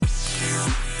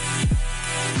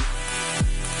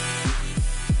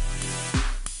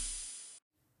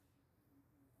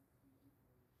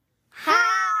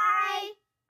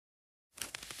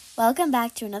Welcome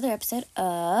back to another episode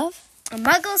of A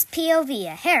Muggle's POV, a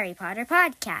Harry Potter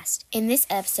podcast. In this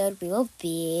episode, we will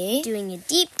be doing a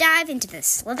deep dive into the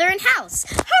Slytherin House.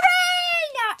 Hooray!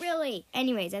 Not really.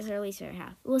 Anyways, that's our least favorite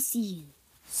house. We'll see you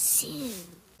soon.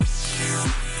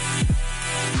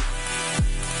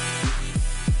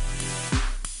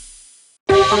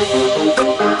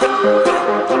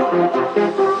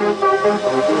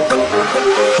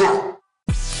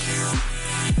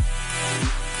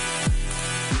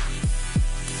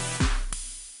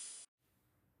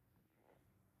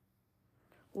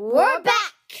 We're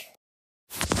back!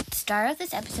 To start off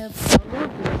this episode, we will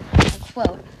be a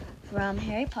quote from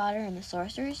Harry Potter and the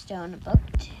Sorcerer's Stone, Book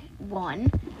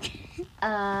 1,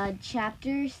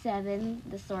 Chapter 7,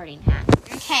 The Sorting Hat.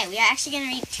 Okay, we are actually going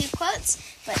to read two quotes,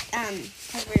 but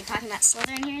because we're talking about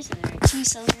Slytherin here, so there are two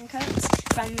Slytherin quotes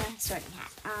from the Sorting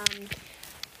Hat.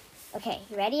 Okay,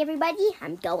 you ready, everybody?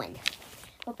 I'm going.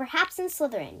 Well, perhaps in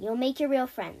Slytherin, you'll make your real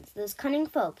friends, those cunning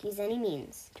folk use any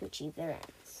means to achieve their ends.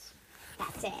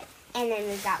 That's it. And then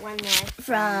we've got one more.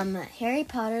 From Harry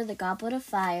Potter, The Goblet of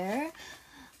Fire,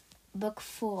 Book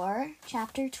 4,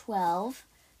 Chapter 12,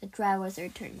 The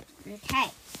Triwizard Tournament. Okay.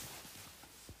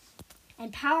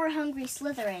 And power-hungry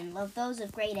Slytherin loved those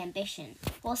of great ambition.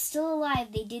 While still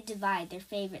alive, they did divide their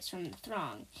favorites from the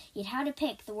throng. Yet how to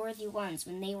pick the worthy ones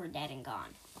when they were dead and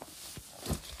gone.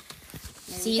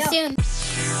 See you soon.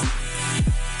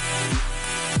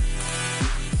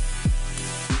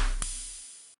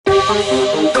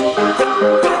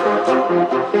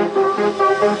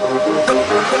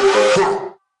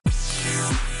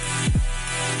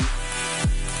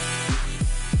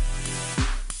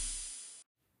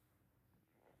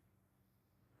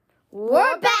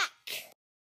 We're back!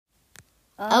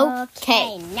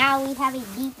 Okay. Now we have a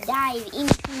deep dive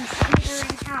into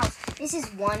Slytherin House. This is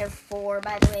one of 4,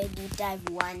 by the way, deep dive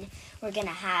 1. We're going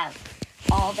to have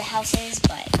all the houses,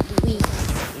 but we do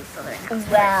Slytherin House.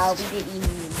 Well, we didn't even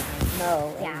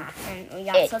know. Yeah, and we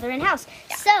got Slytherin House.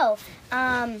 Yeah. So,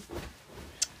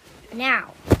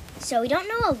 so we don't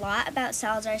know a lot about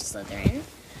Salazar Slytherin.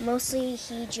 Mostly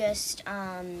he just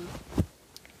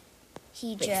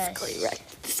basically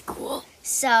wrecked the school.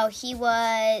 So he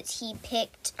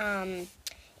picked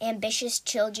ambitious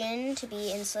children to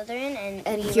be in Slytherin,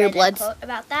 and we read a quote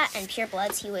about that. And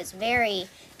purebloods, he was very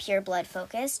pureblood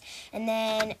focused. And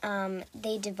then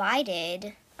they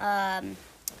divided.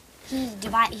 His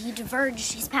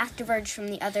path diverged from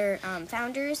the other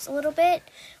founders a little bit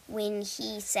when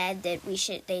he said that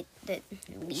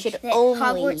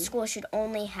Hogwarts school should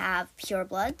only have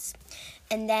purebloods.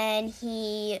 And then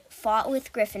he fought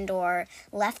with Gryffindor,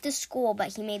 left the school,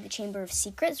 but he made the Chamber of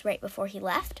Secrets right before he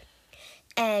left.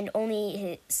 And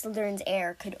only Slytherin's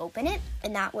heir could open it,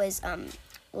 and that was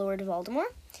Lord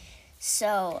Voldemort.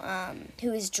 So,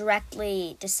 who is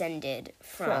directly descended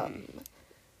from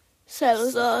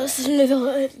Salazar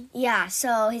Slytherin. Yeah,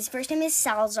 so his first name is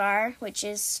Salazar, which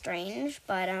is strange,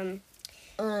 but And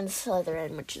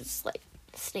Slytherin, which is like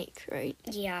snake, right?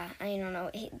 Yeah, I don't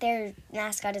know. Their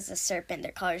mascot is a serpent.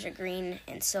 Their colors are green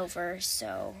and silver,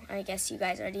 so I guess you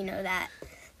guys already know that.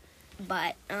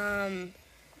 But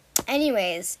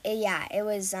anyways, it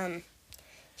was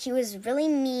he was really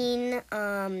mean,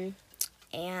 and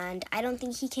I don't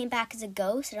think he came back as a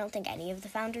ghost. I don't think any of the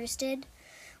founders did,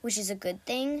 which is a good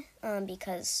thing,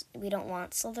 because we don't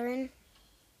want Slytherin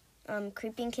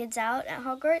creeping kids out at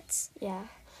Hogwarts. Yeah.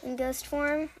 In ghost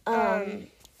form.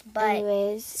 But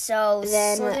anyways, so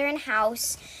Slytherin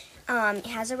House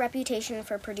has a reputation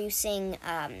for producing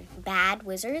bad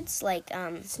wizards, like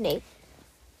Snape.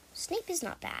 Snape is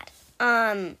not bad.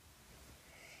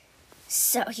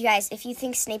 So you guys, if you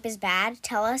think Snape is bad,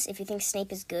 tell us. If you think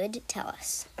Snape is good, tell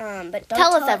us. But don't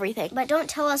tell us everything. But don't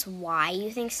tell us why you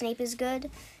think Snape is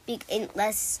good,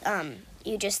 unless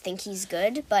you just think he's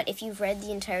good. But if you've read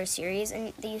the entire series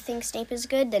and you think Snape is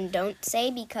good, then don't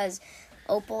say, because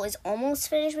Opal is almost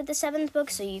finished with the 7th book,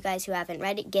 so you guys who haven't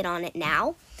read it, get on it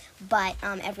now. But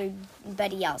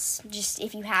everybody else, just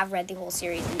if you have read the whole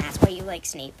series and that's why you like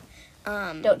Snape,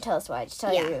 don't tell us why. Just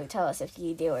tell us if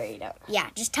you do or you don't. Yeah,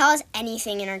 just tell us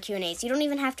anything in our Q&As. You don't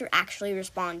even have to actually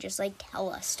respond. Just,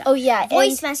 tell us stuff. Oh, yeah.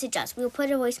 Voice message us. We'll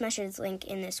put a voice message link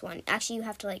in this one. Actually, you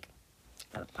have to, have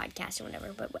a podcast or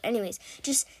whatever. But anyways,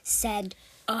 just send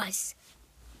us,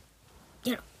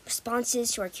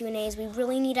 responses to our Q&As. We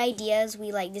really need ideas.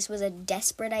 This was a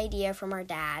desperate idea from our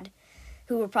dad,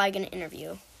 who we're probably going to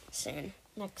interview soon.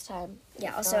 Next time.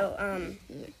 Yeah, also,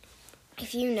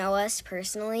 if you know us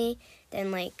personally,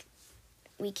 then,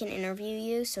 we can interview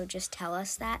you, so just tell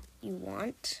us that you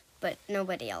want, but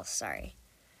nobody else, sorry.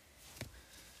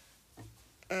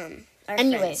 Our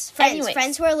Anyways.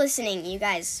 friends who are listening, you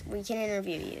guys, we can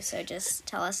interview you. So just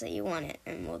tell us that you want it,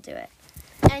 and we'll do it.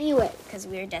 Anyway, Because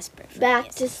we are desperate. For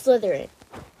back these. to Slytherin.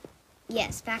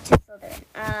 Yes, back to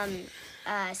Slytherin.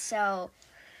 So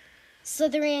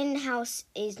Slytherin House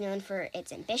is known for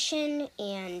its ambition,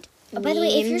 and by the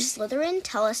way, if you're Slytherin,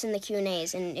 tell us in the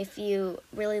Q&As, and if you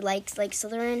really like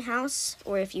Slytherin House,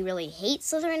 or if you really hate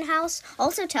Slytherin House,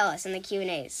 also tell us in the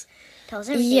Q&As. Tell us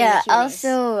everything in the Q&As.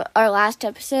 Also, our last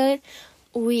episode,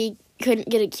 we couldn't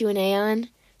get a Q&A on,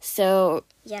 so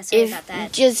yeah, sorry about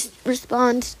that. Just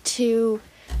respond to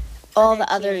all the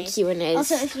other Q&As.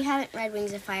 Also, if you haven't read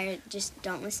Wings of Fire, just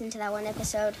don't listen to that one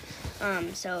episode.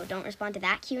 So don't respond to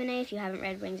that Q&A if you haven't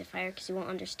read Wings of Fire, because you won't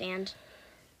understand.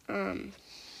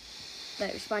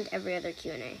 But respond to every other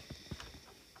Q&A.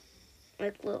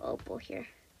 Like little Opal here.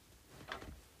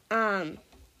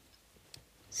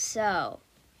 So,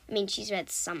 I mean, she's read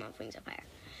some of Wings of Fire.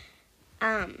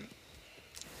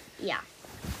 Yeah.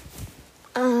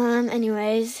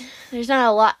 Anyways, there's not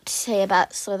a lot to say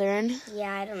about Slytherin.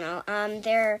 Yeah, I don't know.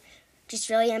 They're just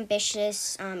really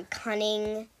ambitious,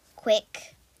 cunning,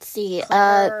 quick. See,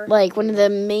 clever. like one of the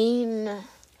main...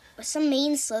 Some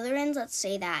main Slytherins, let's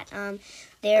say that.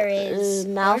 There is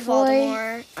Lord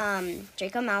Malfoy. Voldemort,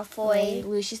 Draco Malfoy.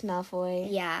 Lucius Malfoy.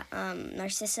 Yeah,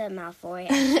 Narcissa Malfoy.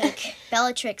 I think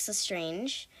Bellatrix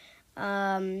Lestrange.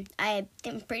 I'm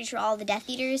pretty sure all the Death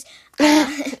Eaters.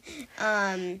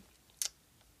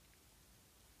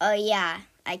 Oh yeah,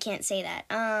 I can't say that.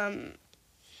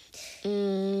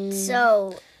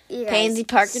 So you guys, Pansy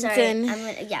Parkinson.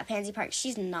 Sorry, Pansy Park.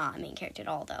 She's not a main character at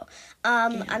all, though.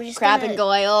 I'm just Crab and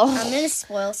Goyle. I'm gonna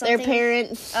spoil something. Their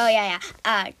parents. Oh yeah.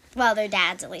 Well, their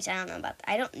dads at least. I don't know about that.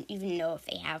 I don't even know if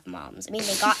they have moms. I mean,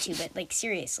 they got to, but like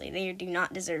seriously, they do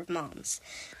not deserve moms.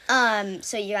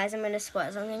 So you guys, I'm gonna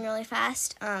spoil something really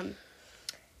fast.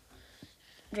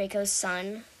 Draco's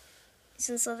son is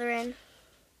in Slytherin.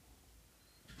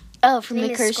 Oh, from His the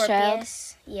name is Cursed Child.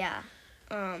 Scorpius. Yeah.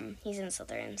 He's in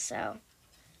Slytherin, so.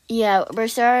 Yeah, we're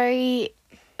sorry.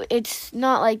 It's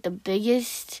not like the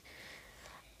biggest.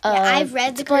 Yeah, I've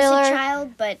read The Cursed spoiler.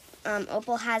 Child, but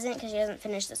Opal hasn't because she hasn't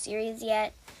finished the series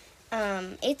yet.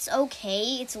 It's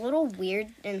okay. It's a little weird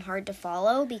and hard to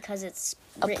follow because it's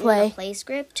written in a play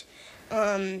script.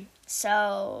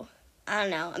 So, I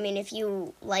don't know. I mean, if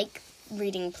you like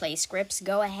reading play scripts,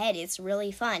 go ahead. It's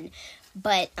really fun.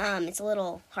 But it's a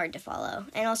little hard to follow.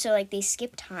 And also, like, they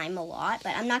skip time a lot.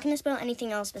 But I'm not going to spoil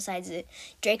anything else besides it.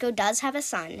 Draco does have a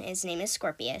son. His name is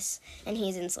Scorpius. And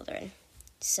he's in Slytherin.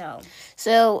 So,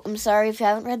 I'm sorry if you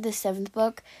haven't read the 7th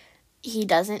book.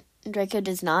 Draco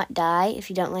does not die. If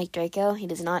you don't like Draco, he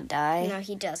does not die. No,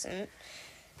 he doesn't.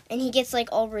 And he gets, like,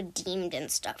 all redeemed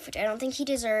and stuff, which I don't think he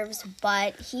deserves.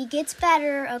 But he gets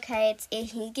better, okay?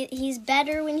 He's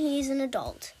better when he's an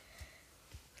adult.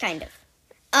 Kind of.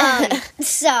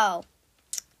 So,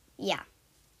 yeah.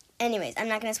 Anyways, I'm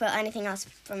not going to spoil anything else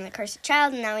from The Cursed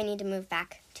Child, and now we need to move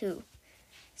back to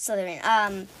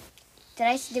Slytherin.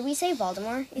 Did we say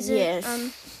Voldemort? Yes.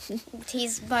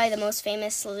 He's probably the most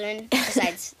famous Slytherin,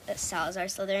 besides Salazar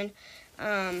Slytherin.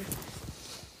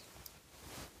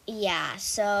 Yeah,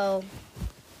 so,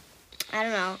 I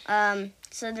don't know.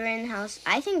 Slytherin House,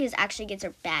 I think, actually gets a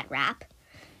bad rap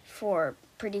for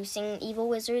producing evil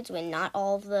wizards when not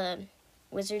all of the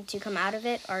wizards who come out of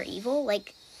it are evil,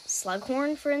 like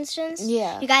Slughorn, for instance.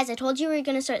 Yeah. You guys, I told you we were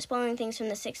going to start spoiling things from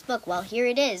the 6th book. Well, here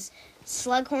it is.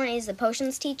 Slughorn is the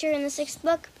potions teacher in the 6th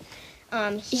book.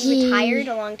 He retired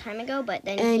a long time ago, but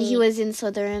then he was in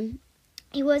Slytherin.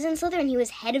 He was in Slytherin. He was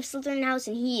head of Slytherin House,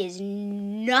 and he is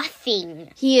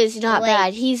nothing. He is not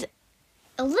bad. He's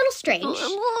a little strange. He's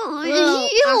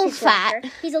a little fat.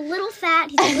 He's a little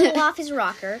fat. He's a little off his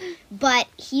rocker, but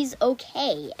he's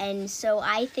okay. And so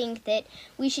I think that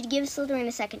we should give Slytherin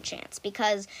a second chance,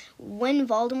 because when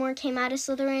Voldemort came out of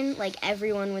Slytherin, like,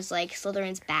 everyone was like,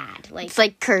 Slytherin's bad. Like, it's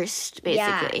like cursed,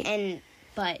 basically. Yeah,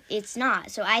 but it's not.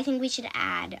 So I think we should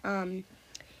add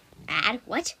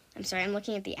what? I'm sorry, I'm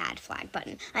looking at the add flag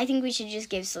button. I think we should just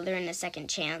give Slytherin a second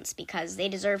chance because they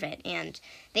deserve it. And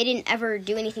they didn't ever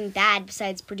do anything bad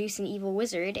besides produce an evil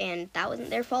wizard, and that wasn't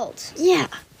their fault. Yeah.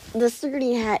 The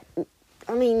Slytherin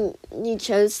you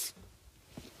chose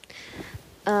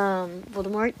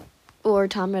Voldemort or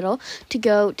Tom Riddle to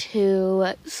go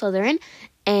to Slytherin,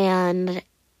 and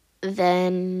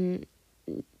then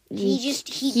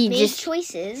he made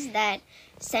choices that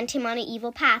sent him on an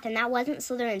evil path, and that wasn't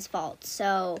Slytherin's fault.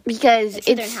 So because it's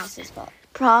Slytherin House's fault.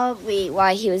 Probably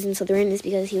why he was in Slytherin is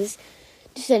because he was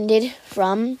descended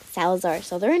from Salazar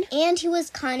Slytherin. And he was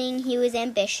cunning, he was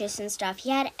ambitious and stuff. He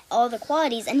had all the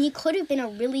qualities, and he could have been a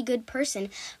really good person,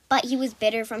 but he was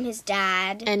bitter from his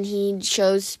dad. And he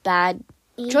chose bad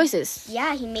choices.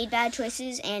 Yeah, he made bad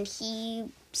choices, and he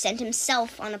sent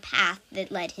himself on a path that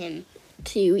led him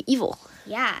to evil.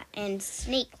 Yeah, and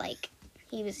snake-like.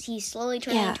 He slowly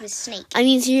turned into a snake. I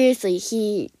mean, seriously,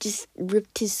 he just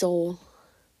ripped his soul.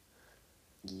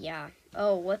 Yeah.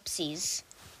 Oh, whoopsies.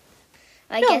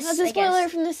 That's a spoiler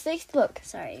from the 6th book.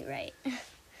 Sorry, right.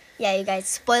 Yeah, you guys,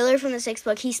 spoiler from the 6th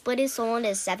book. He split his soul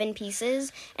into 7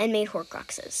 pieces and made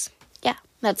Horcruxes. Yeah,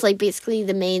 that's like basically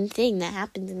the main thing that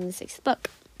happens in the 6th book.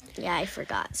 Yeah, I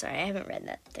forgot. Sorry, I haven't read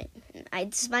that thing.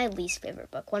 It's my least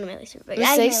favorite book. One of my least favorite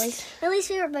books. My least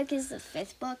favorite book is the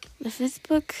 5th book. The 5th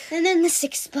book? And then the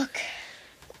 6th book.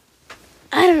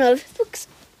 I don't know. The 5th book's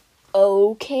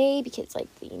okay because, like,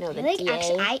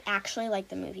 the I actually like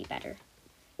the movie better.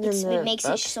 It makes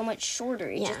it so much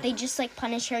shorter. They just like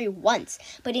punish Harry once,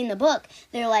 but in the book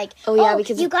they're like,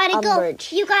 because you gotta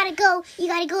Umbridge. you gotta go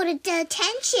to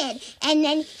detention, and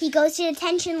then he goes to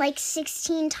detention like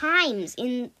 16 times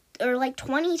or like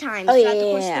 20 times throughout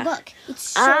the course of the book. It's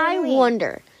so annoying.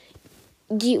 Wonder.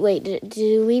 Do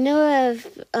we know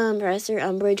if Professor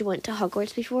Umbridge went to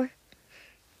Hogwarts before?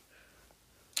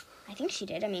 I think she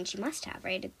did. I mean, she must have,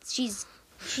 right? She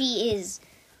is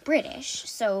British,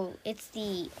 so it's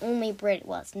the only Brit.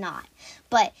 Well, it's not.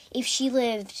 But if she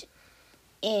lived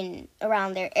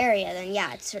around their area, then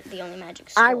yeah, it's the only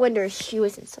magic school. I wonder if she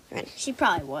was in Slytherin. She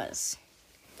probably was.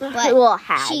 But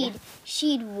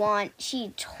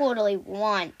she'd totally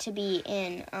want to be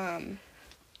in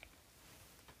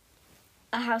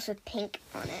a house with pink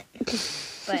on it.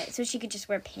 But so she could just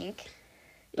wear pink.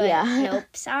 But nope.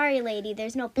 Sorry, lady.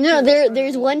 There's no pink. No,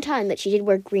 there's one time that she did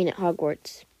wear green at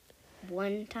Hogwarts.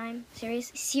 One time?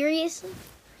 Seriously?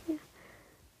 Yeah.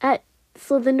 At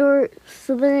Slytherin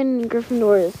and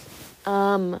Gryffindor's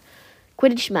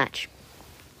Quidditch match.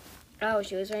 Oh,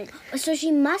 she was wearing... So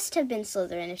she must have been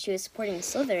Slytherin if she was supporting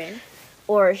Slytherin.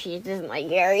 Or she doesn't like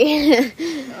Harry.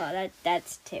 Oh,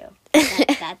 that's two.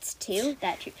 That's two?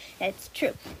 That's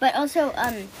true. But also,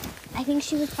 I think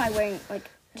she was probably wearing, like...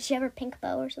 Did she have her pink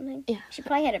bow or something? Yeah. She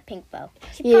probably had a pink bow.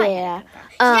 She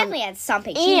definitely had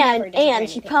something. And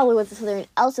she probably was a Slytherin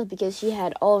also because she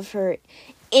had all of her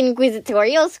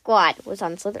inquisitorial squad was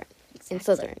on Slytherin. Exactly. In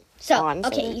Slytherin. So,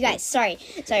 okay, you guys, sorry,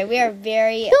 we are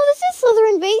very... No, this is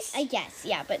Slytherin based. I guess,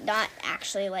 yeah, but not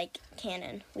actually, like,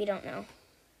 canon. We don't know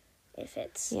if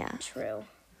it's true.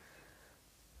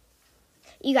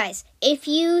 You guys, if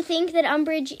you think that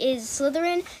Umbridge is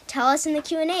Slytherin, tell us in the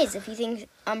Q&As. If you think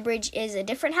Umbridge is a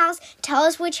different house, tell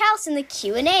us which house in the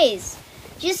Q&As.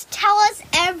 Just tell us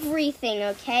everything,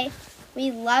 okay?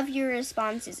 We love your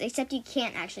responses, except you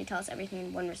can't actually tell us everything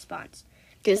in one response.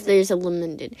 Because there's a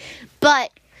limited.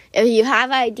 But if you have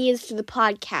ideas for the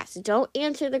podcast, don't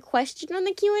answer the question on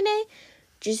the Q&A.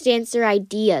 Just answer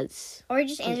ideas. Or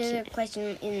just answer the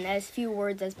question in as few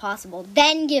words as possible.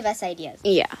 Then give us ideas.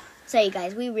 Yeah. So, you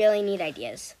guys, we really need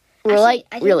ideas. I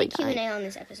think the Q&A on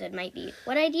this episode might be,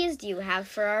 what ideas do you have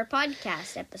for our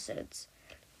podcast episodes?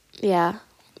 Yeah.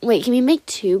 Wait, can we make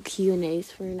 2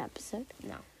 Q&As for an episode?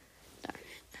 No. Darn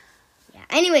it. Yeah.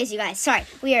 Anyways, you guys, sorry.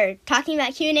 We are talking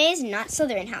about Q&As, not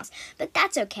Slytherin House. But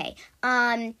that's okay.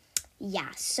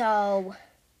 Yeah, so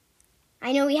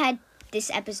I know we had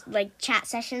this episode, like, chat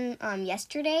session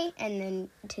yesterday, and then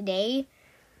today,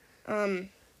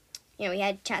 we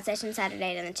had chat session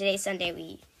Saturday, and then today, Sunday,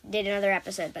 we did another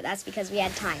episode, but that's because we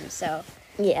had time, so.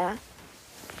 Yeah.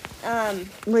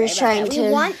 We're trying to... We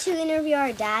want to interview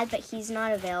our dad, but he's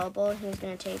not available. He's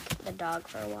going to take the dog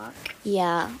for a walk.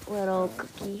 Yeah, little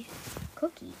Cookie.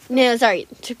 Cookie? No, sorry.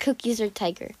 Cookie's or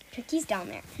Tiger. Cookie's down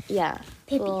there. Yeah.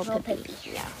 Pippi. Little Pippi.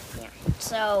 Yeah.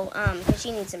 So, because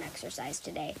she needs some exercise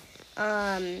today.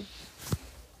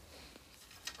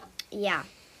 Yeah.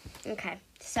 Okay.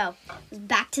 So,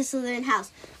 back to Slytherin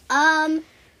House.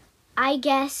 I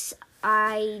guess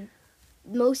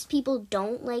most people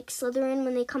don't like Slytherin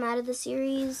when they come out of the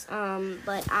series,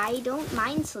 but I don't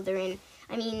mind Slytherin.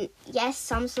 I mean, yes,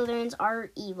 some Slytherins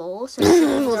are evil. Some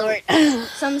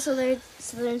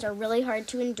Slytherins are really hard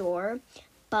to endure,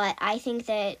 but I think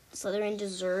that Slytherin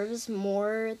deserves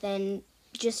more than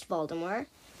just Voldemort.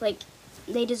 Like,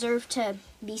 they deserve to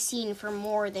be seen for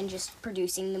more than just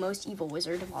producing the most evil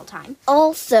wizard of all time.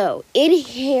 Also, in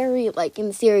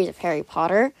the series of Harry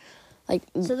Potter, like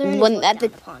when at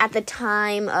the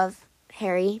time of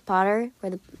Harry Potter,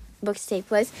 where the books take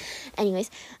place,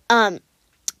 anyways,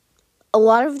 a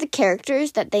lot of the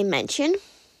characters that they mention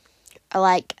are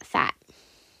like fat.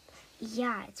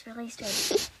 Yeah, it's really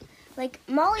strange. like,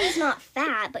 Molly's not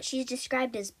fat, but she's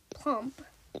described as plump.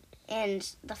 And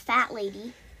the fat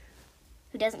lady,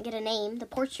 who doesn't get a name, the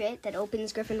portrait that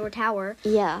opens Gryffindor Tower.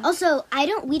 Yeah. Also,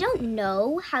 we don't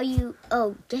know how you...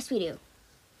 Oh, yes, we do.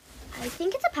 I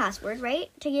think it's a password, right?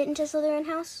 To get into Slytherin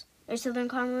House? Or Slytherin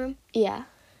Common Room? Yeah.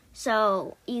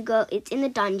 So, it's in the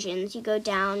dungeons. You go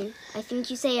down. I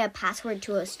think you say a password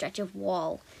to a stretch of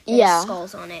wall. That has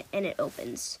skulls on it, and it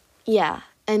opens. Yeah.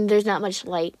 And there's not much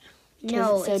light.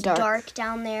 No, it's dark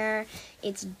down there.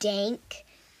 It's dank.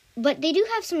 But they do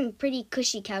have some pretty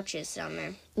cushy couches down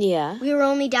there. Yeah. We were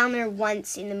only down there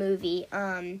once in the movie,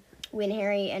 when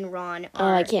Harry and Ron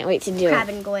are I can't wait to do Crabbe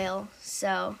it. and Goyle,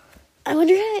 so... I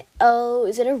wonder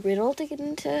is it a riddle to get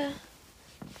into...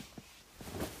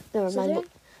 Never mind.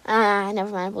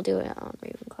 Never mind. We'll do it on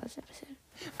Ravenclaw's episode.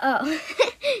 Oh,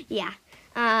 yeah.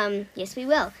 Yes, we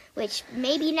will. Which,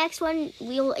 maybe next one,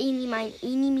 we'll eeny,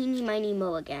 meeny, miny,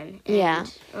 mo again. And, yeah.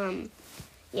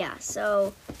 Yeah,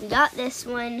 so we got this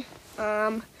one.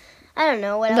 I don't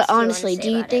know what else. But honestly,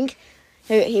 do you think?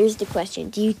 Here's the question: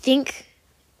 do you think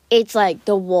it's like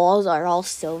the walls are all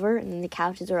silver and the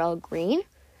couches are all green,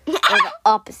 or the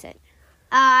opposite?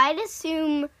 I'd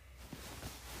assume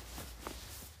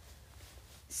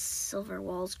silver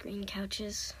walls, green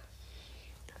couches.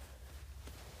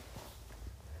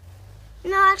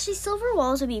 No, actually, silver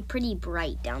walls would be pretty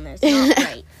bright down there. It's not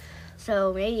bright.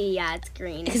 So maybe, it's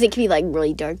green. Because it could be like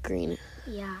really dark green.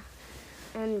 Yeah.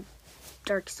 And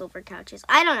dark silver couches.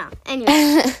 I don't know.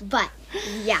 Anyway. But,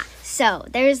 yeah. So,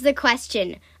 there's the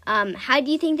question. How do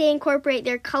you think they incorporate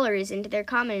their colors into their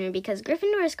common room? Because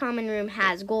Gryffindor's common room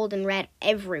has gold and red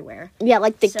everywhere. Yeah,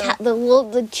 like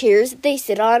the chairs that they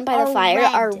sit on by the fire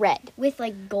are red. With,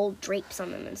 like, gold drapes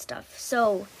on them and stuff.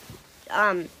 So,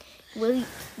 Slytherin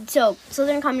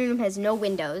common room has no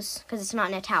windows, because it's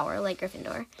not in a tower like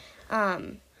Gryffindor.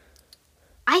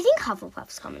 I think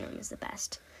Hufflepuff's common room is the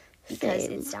best because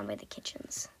it's down by the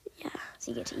kitchens. Yeah.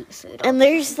 So you get to eat food. And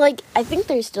there's I think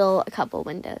there's still a couple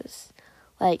windows,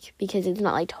 because it's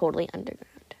not totally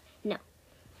underground. No.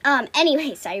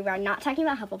 Anyway, sorry, we're not talking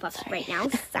about Hufflepuffs right now.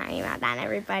 Sorry about that,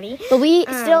 everybody. But we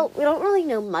don't really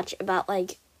know much about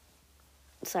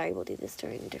sorry, we'll do this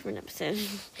during a different episode.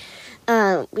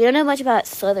 We don't know much about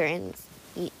Slytherin's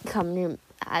common room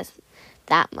as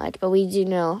that much, but we do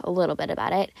know a little bit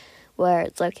about it, where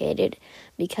it's located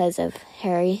because of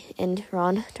Harry and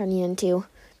Ron turning into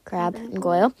Crabbe and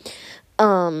Goyle,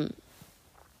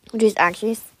 which is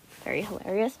actually very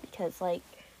hilarious because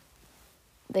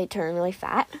they turn really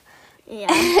fat. Yeah.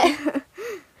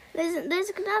 there's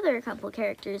another couple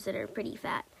characters that are pretty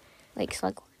fat, like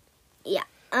Slughorn. Yeah.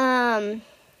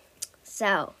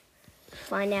 So,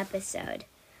 fun episode.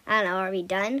 I don't know, are we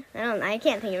done? I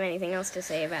can't think of anything else to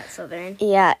say about Slytherin.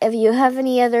 Yeah, if you have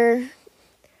any other...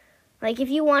 if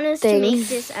you want us to make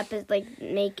this episode,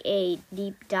 make a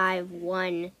deep dive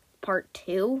 1 part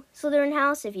 2 Slytherin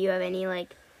House, if you have any,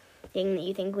 thing that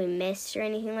you think we missed or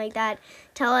anything like that,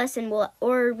 tell us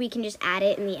or we can just add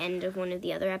it in the end of one of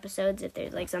the other episodes if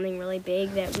there's, something really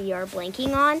big that we are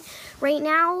blanking on right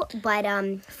now. But,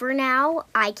 for now,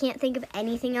 I can't think of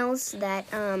anything else that,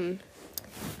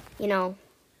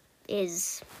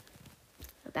 is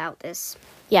about this.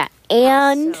 Yeah,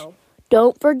 and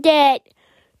don't forget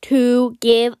to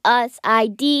give us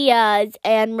ideas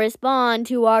and respond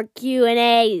to our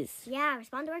Q&As. Yeah,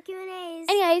 respond to our Q&As.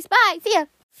 Anyways, bye. See ya.